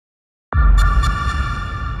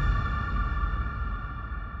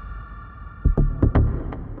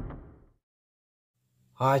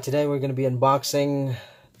Hi, today we're going to be unboxing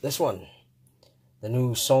this one, the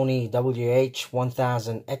new Sony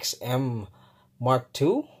WH1000XM Mark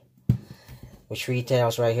II, which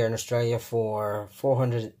retails right here in Australia for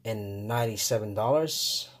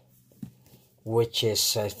 $497, which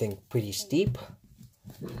is, I think, pretty steep.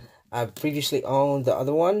 I've previously owned the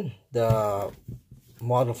other one, the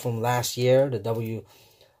model from last year, the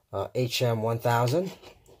WH1000,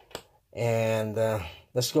 and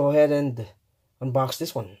let's go ahead and unbox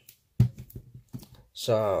this one.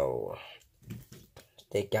 So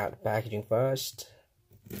take out the packaging first.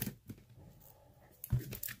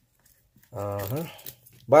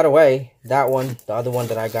 By the way, that one, the other one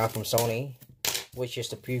that I got from Sony, which is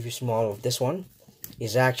the previous model of this one,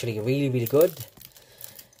 is actually really good.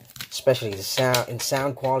 Especially the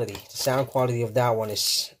sound quality. The sound quality of that one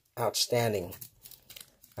is outstanding.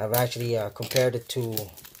 I've actually compared it to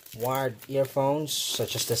wired earphones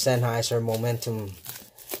such as the Sennheiser Momentum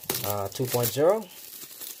 2.0,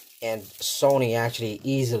 and Sony actually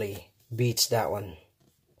easily beats that one.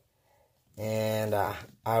 And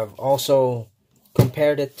I've also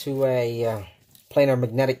compared it to a planar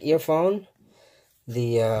magnetic earphone,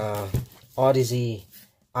 the Odyssey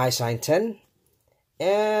iSign 10,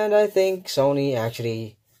 and I think Sony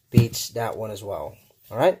actually beats that one as well.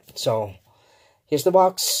 Alright, so here's the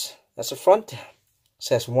box. That's the front. It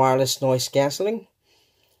says wireless noise cancelling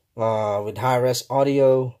with high-res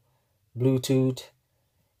audio, Bluetooth.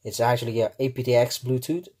 It's actually a aptX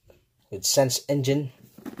Bluetooth with Sense Engine.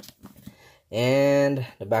 And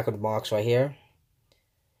the back of the box right here,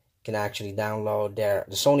 you can actually download the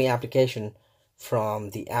Sony application from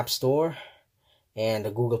the App Store and the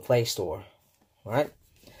Google Play Store. Alright,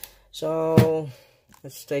 so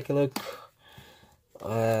let's take a look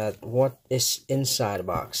at what is inside the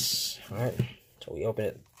box. Alright, so we open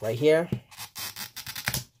it right here.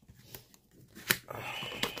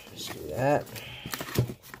 Let's do that.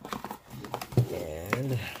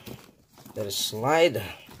 And let it slide.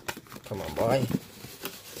 Come on, boy.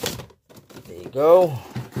 There you go.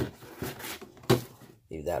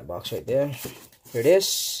 Leave that box right there. Here it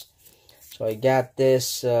is. So I got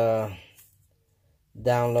this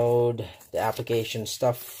download the application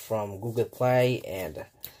stuff from Google Play and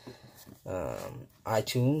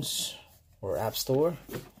iTunes or App Store.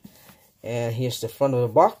 And here's the front of the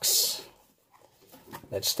box.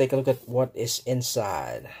 Let's take a look at what is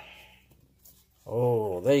inside.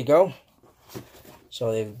 Oh, there you go.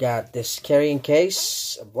 So they've got this carrying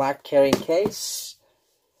case, a black carrying case,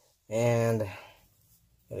 and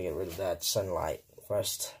gotta get rid of that sunlight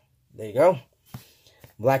first. There you go.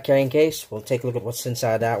 Black carrying case. We'll take a look at what's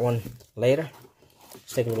inside that one later.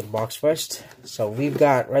 Let's take a look at the box first. So we've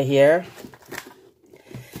got right here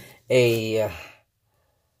a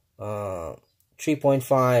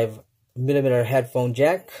 3.5mm headphone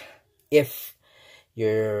jack. If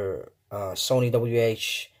your Sony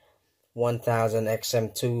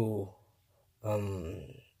WH1000XM2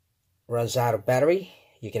 runs out of battery,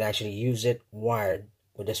 you can actually use it wired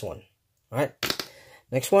with this one. Alright,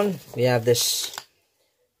 next one, we have this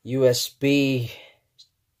USB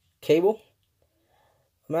cable.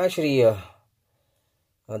 I'm actually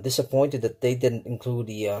disappointed that they didn't include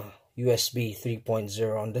the USB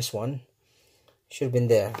 3.0 on this one. Should have been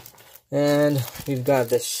there. And we've got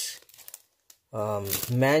this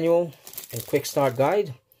manual and quick start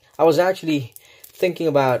guide. I was actually thinking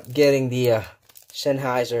about getting the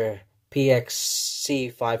Sennheiser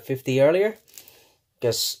PXC550 earlier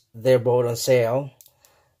because they're both on sale,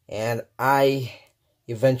 and I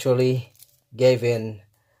eventually gave in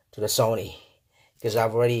to the Sony because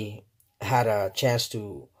I've already had a chance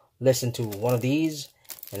to listen to one of these,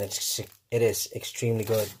 and it is extremely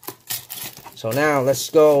good. So now let's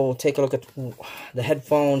go take a look at the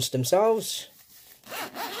headphones themselves.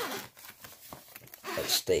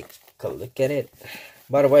 Let's take a look at it.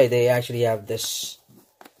 By the way, they actually have this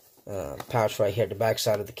pouch right here at the back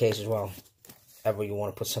side of the case as well, ever you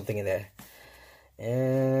want to put something in there.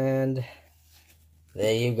 And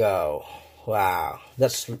there you go. Wow,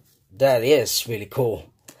 that is really cool.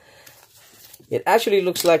 It actually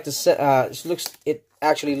looks like it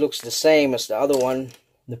actually looks the same as the other one,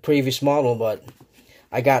 the previous model, but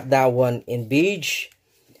I got that one in beige,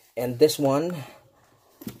 and this one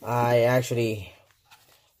I actually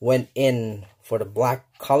went in for the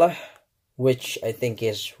black color, which I think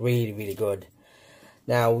is really good.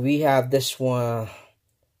 Now we have this one,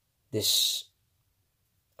 this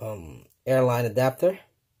airline adapter.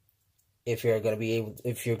 If you're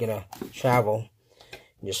gonna travel,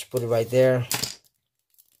 just put it right there,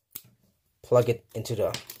 plug it into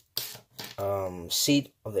the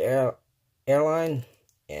seat of the airline,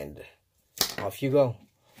 and off you go.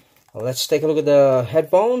 Well, let's take a look at the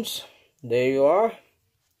headphones. There you are.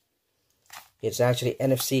 It's actually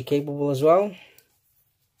NFC capable as well.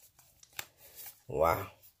 Wow,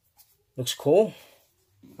 looks cool.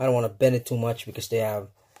 I don't want to bend it too much because they have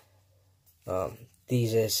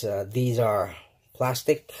these are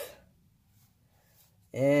plastic,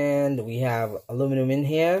 and we have aluminum in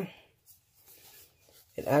here.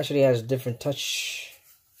 It actually has different touch,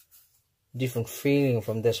 different feeling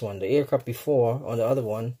from this one. The ear cup before on the other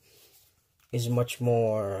one is much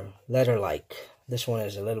more leather-like. This one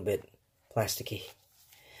is a little bit plasticky,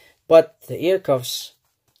 but the ear cuffs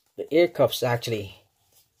actually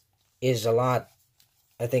is a lot,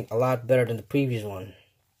 I think, a lot better than the previous one.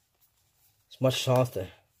 It's much softer.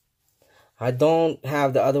 I don't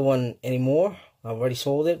have the other one anymore. I've already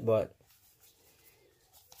sold it, but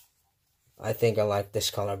I think I like this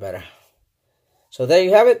color better. So there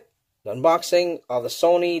you have it, the unboxing of the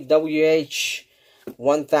Sony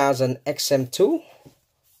WH1000XM2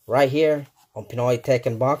 right here on Pinoy Tech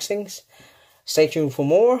Unboxings. Stay tuned for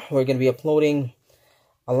more. We're going to be uploading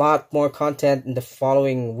a lot more content in the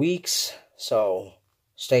following weeks, so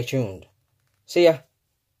stay tuned. See ya.